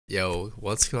Yo,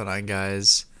 what's going on,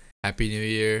 guys? Happy New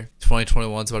Year.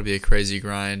 2021 is about to be a crazy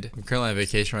grind. I'm currently on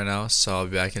vacation right now, so I'll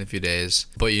be back in a few days.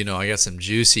 But you know, I got some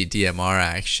juicy DMR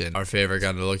action. Our favorite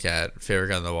gun to look at, favorite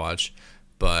gun to watch.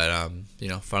 But you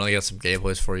know, finally got some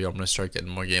gameplays for you. I'm gonna start getting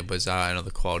more gameplays out. I know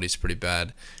the quality's pretty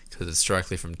bad because it's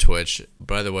directly from Twitch.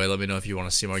 By the way, let me know if you want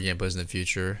to see more gameplays in the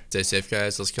future. Stay safe,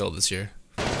 guys. Let's kill it this year.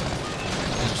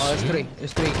 Oh, there's three.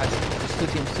 There's three. There's two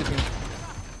teams.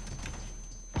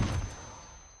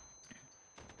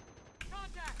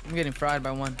 I'm getting fried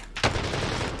by one.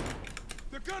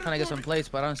 Trying to get some plates,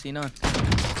 but I don't see none.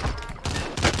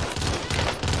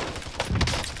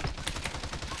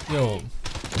 Yo.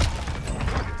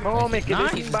 Oh, me quedé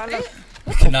Nice. sin balas.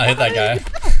 Did not hit that guy.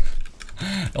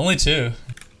 Only two.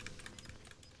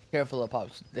 Careful of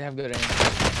pops. They have good aim.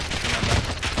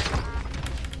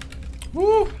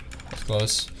 Woo. That's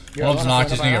close. You're One of them's one up, knocked.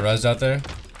 He's gonna get rezzed out there.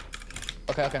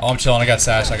 Okay. Oh, I'm chilling. I got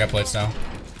sash. I got plates now.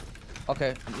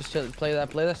 Okay, just chill. Play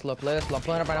that slow. I'm pulling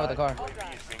up right now with the car.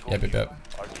 Yep.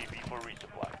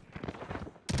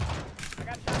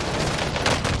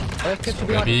 Oh, it should be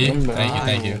Good on. B.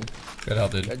 Thank you. Good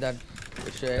help, dude. Good done.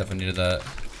 Good shit. Definitely needed that.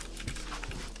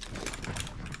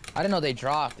 I didn't know they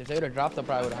dropped. If they would have dropped, I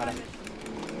probably would have had it.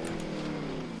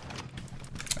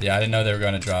 Yeah, I didn't know they were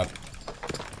going to drop.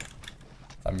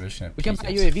 I'm just gonna. We can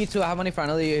buy UAV too. I have money for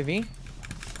another UAV.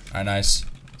 Alright, nice.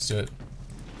 Let's do it.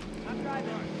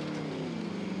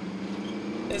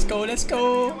 Let's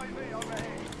go.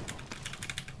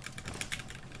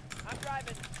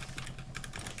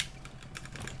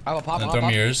 I have a pop. Then throw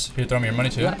me yours. Here, throw me your money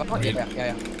too. You want a pop?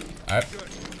 Yeah. Alright.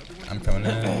 I'm coming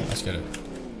in. Let's get it.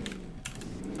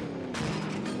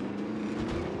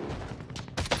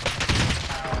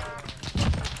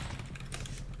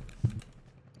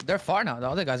 They're far now. The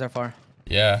other guys are far.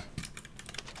 Yeah.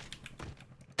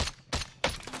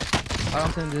 I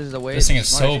don't think this is the way. This thing is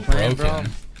so Plan, bro.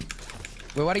 broken.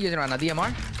 Wait, what are you using right now?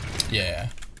 DMR? Yeah.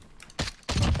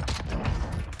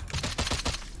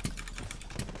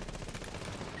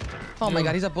 Oh my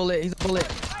god, he's a bullet. Oh.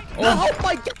 Oh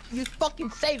my god, you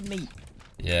fucking saved me.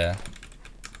 Yeah.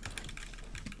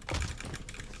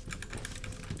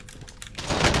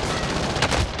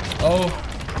 Oh,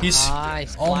 he's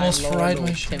Nice. almost Flying low, fried low,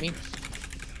 my shit. Timmy.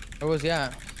 Where was he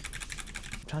at?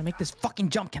 I'm trying to make this fucking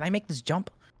jump. Can I make this jump?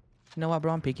 You know what,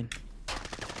 bro? I'm peeking.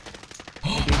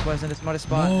 These boys in the smartest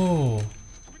spot. No.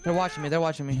 They're watching me.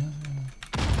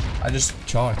 I just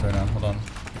chalked right now. Hold on.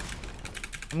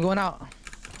 I'm going out.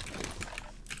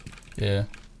 Yeah.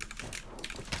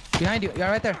 Behind you. You're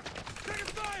right there.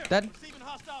 Dead.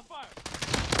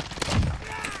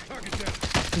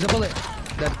 He's a bullet.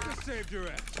 Dead.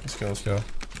 Let's go.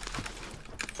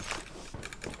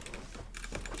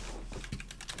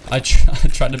 I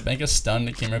tried to bank a stun.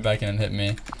 It came right back in and hit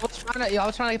me. I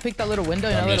was trying to pick that little window.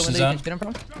 You know, little window you can shoot him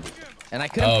from? And I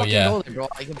couldn't fucking go there, bro.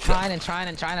 Like, I'm trying,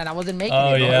 and I wasn't making it,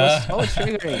 bro. Yeah. It was so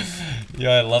triggering.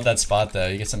 Yo, I love that spot though.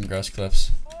 You get some gross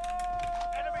clips.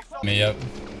 Me up.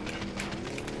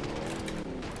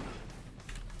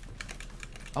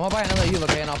 I'm gonna buy another U,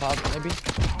 okay, and I'll pop, maybe.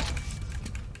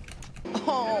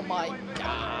 Oh my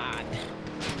god.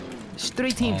 There's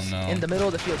three teams in the middle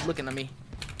of the field looking at me.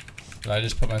 Did I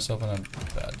just put myself in a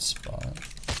bad spot?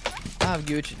 I have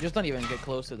huge. Just don't even get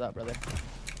close to that, brother.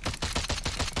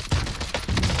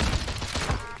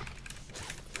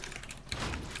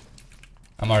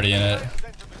 I'm already in it.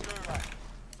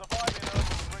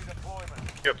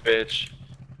 You bitch.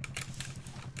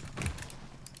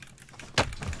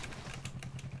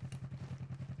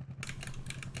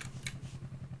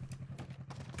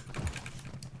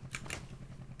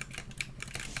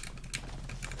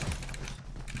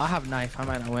 I have knife. I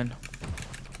might not win.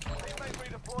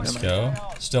 Let's go.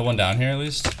 Still one down here at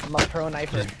least. I'm a pro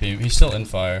knifer. He's still in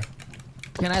fire.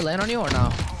 Can I land on you or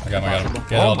no? I got him.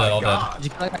 Get all dead. Did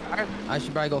you kill that fire? I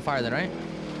should probably go fire then, right?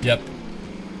 Yep.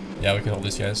 Yeah, we can hold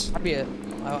these guys. That'd be it.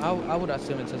 I would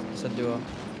assume it's a duo.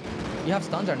 You have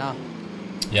stuns or not?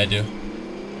 Yeah, I do.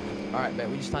 Alright, bet.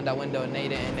 We just stunned that window and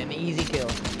nade it and an easy kill.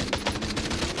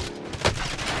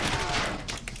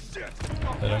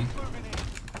 Hit him.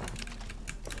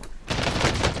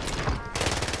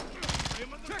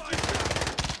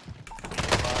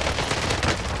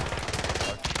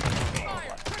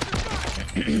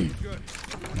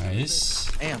 Nice.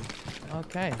 Damn.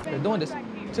 Okay. They're doing this.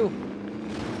 100%.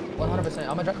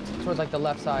 I'm gonna drive towards like the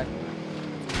left side.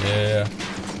 Yeah.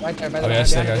 Right there, by the Okay, I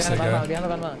see that guy. behind the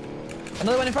van.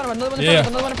 Another one in front of him.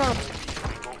 Another one in front of him.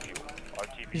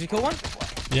 Did you kill one?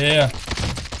 Yeah.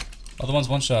 Other one's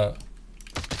one shot.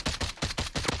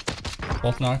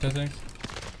 Both knocked, I think.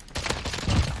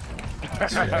 You're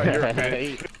a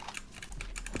bitch.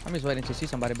 I'm just waiting to see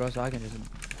somebody, bro, so I can just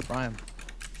fry him.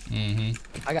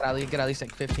 I gotta get at least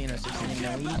like 15 or 16.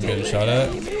 I'm getting shot at.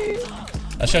 I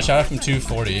just got shot at from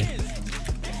 240.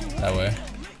 That way.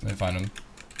 Let me find him.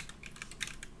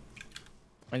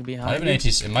 Like behind. Might have been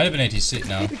ATC. It might have been ATC.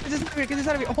 No. Get this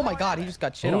out of here. Oh my god, he just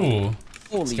got shit on. Ooh.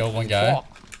 Let's go one guy. Fuck.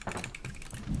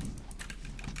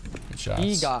 Good shots.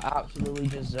 He got absolutely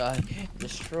just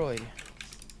destroyed.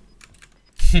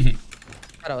 I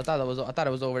thought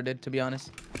it was over, dude. To be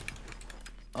honest.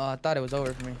 I thought it was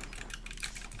over for me.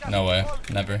 No way.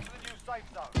 Never. What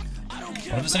if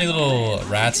there's any little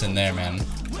rats in there, man?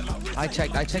 I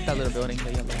checked that little building.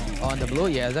 Oh, on the blue,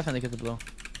 yeah, it's definitely the blue.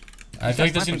 I feel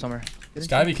like there's somewhere. There's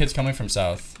gotta be kids coming from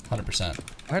south. 100%.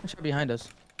 I heard a shot behind us.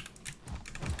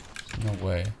 No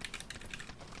way.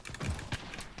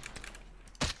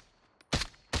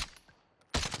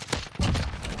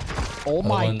 Oh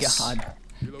my god.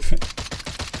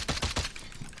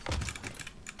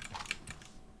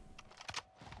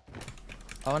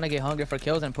 I wanna get hungry for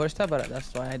kills and push that, but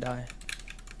that's why I die.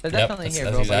 They're definitely here,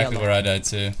 that's bro. exactly where I died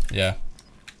too. Yeah.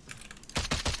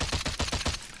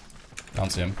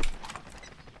 Don't see him.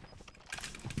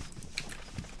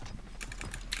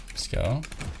 Let's go.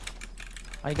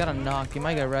 I got a knock. You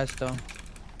might get rest though.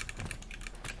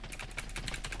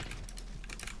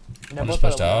 I'm just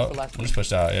pushed out. I'm just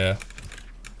pushed out. Yeah.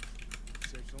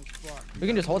 We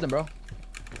can just hold him, bro.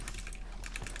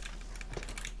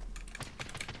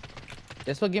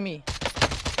 This will give me.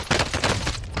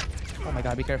 Oh my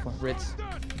god, be careful, Ritz.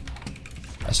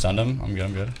 I stunned him. I'm good.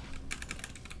 I'm good.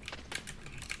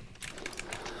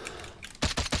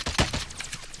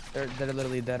 They're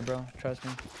literally dead, bro. Trust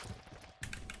me.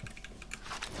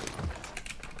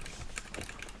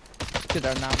 Dude,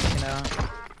 they're not looking out.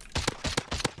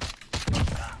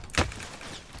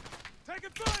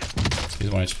 He's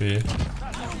 1 HP.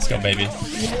 Let's go, baby.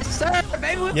 Yes, sir,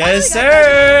 baby. Yes,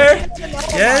 sir.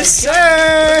 Yes,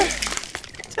 sir.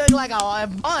 It took like a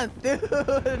month, dude.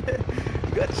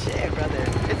 Good shit, brother.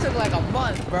 It took like a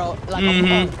month, bro. Like a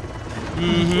month.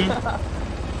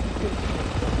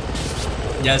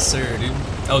 Yes, sir, dude.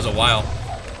 That was a while.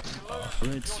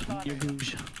 Ritz, your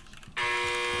gooch.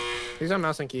 He's on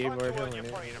mouse and keyboard.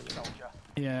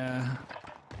 Yeah.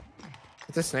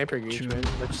 It's a sniper gooch, man.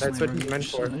 That's what he's meant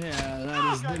for. Yeah,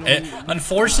 that is literally.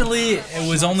 Unfortunately, it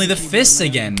was only the fists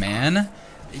again, man.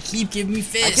 They keep giving me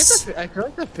fists. I feel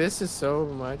like the fist is so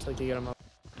much like you get him up.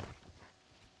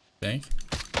 Think.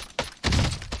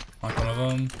 Knock one of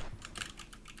them.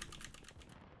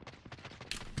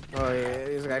 Oh yeah,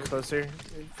 there's a guy closer.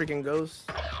 Freaking ghost.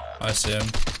 I see him.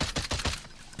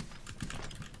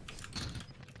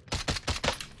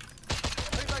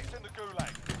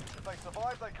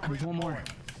 There's one more.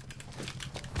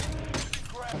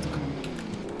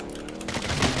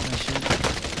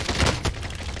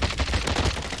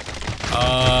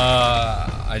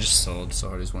 I just sold.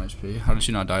 Sorry, he's 1 HP. How did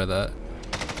you not die to that?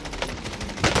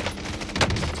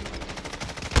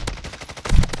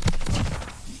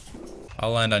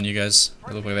 I'll land on you guys.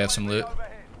 They look like they have some loot.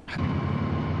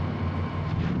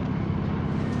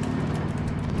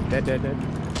 Dead.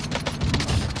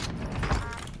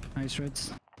 Nice,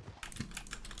 Ritz.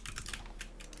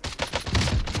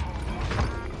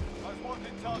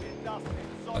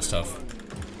 That's tough.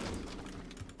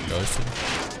 Ghosted.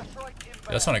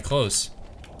 Yeah, that's not close.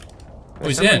 Oh,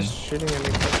 he's in. Shooting at me.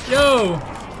 Yo!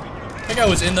 That guy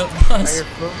was in the bus.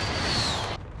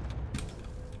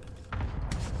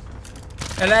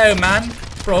 Hello, man.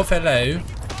 Bro, hello.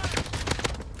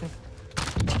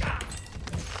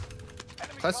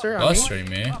 Cluster on me? Clustering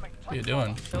me? What are you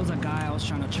doing? There was a guy I was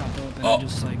trying to chop up and Oh. I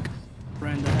just like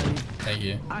ran the heli. Thank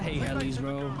you. I hate helis,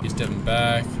 bro. He's dipping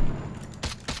back.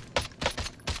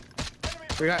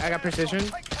 I got precision.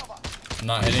 I'm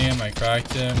not hitting him. I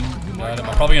cracked him. Got him.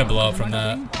 I'm probably gonna blow up from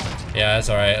that. Yeah, that's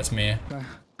alright. That's me. Okay.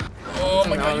 Oh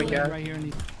my god. Yeah. Right here in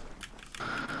the...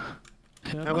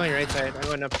 Yep. I'm going right side. I'm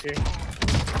going up here.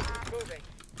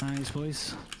 Nice,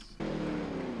 boys.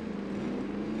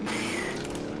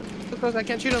 So close, I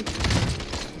can't shoot him.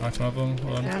 Knocked him up.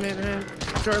 Hold on. Damn it, man.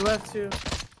 Short left too.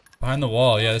 Behind the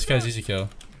wall. Yeah, this guy's easy kill.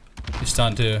 He's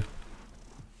stunned too.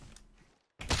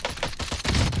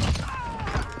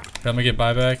 Got me get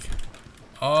buyback.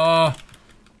 Oh,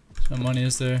 no money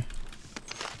is there?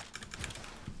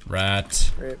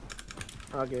 Rat. Right.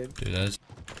 All good. Dude, that's.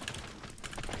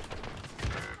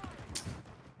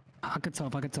 I could tell.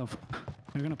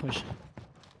 They're gonna push.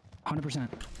 100%.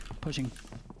 Pushing.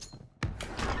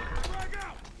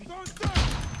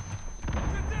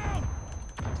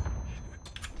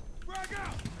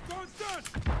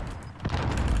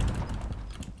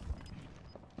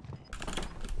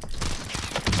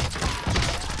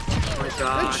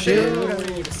 God. Shit.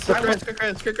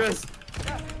 Quick res.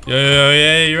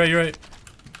 Yeah, you're right.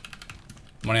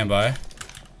 Money on buy.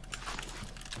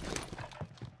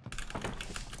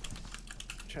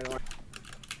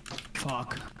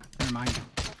 Fuck. Never mind.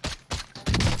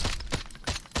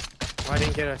 I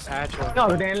didn't get a satchel.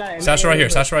 Satchel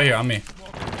right here, on me.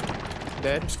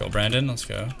 Dead. Let's go, Brandon, let's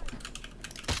go.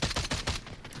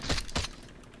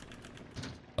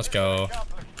 Let's go.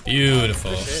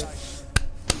 Beautiful.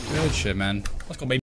 Good shit, man. Let's go, baby.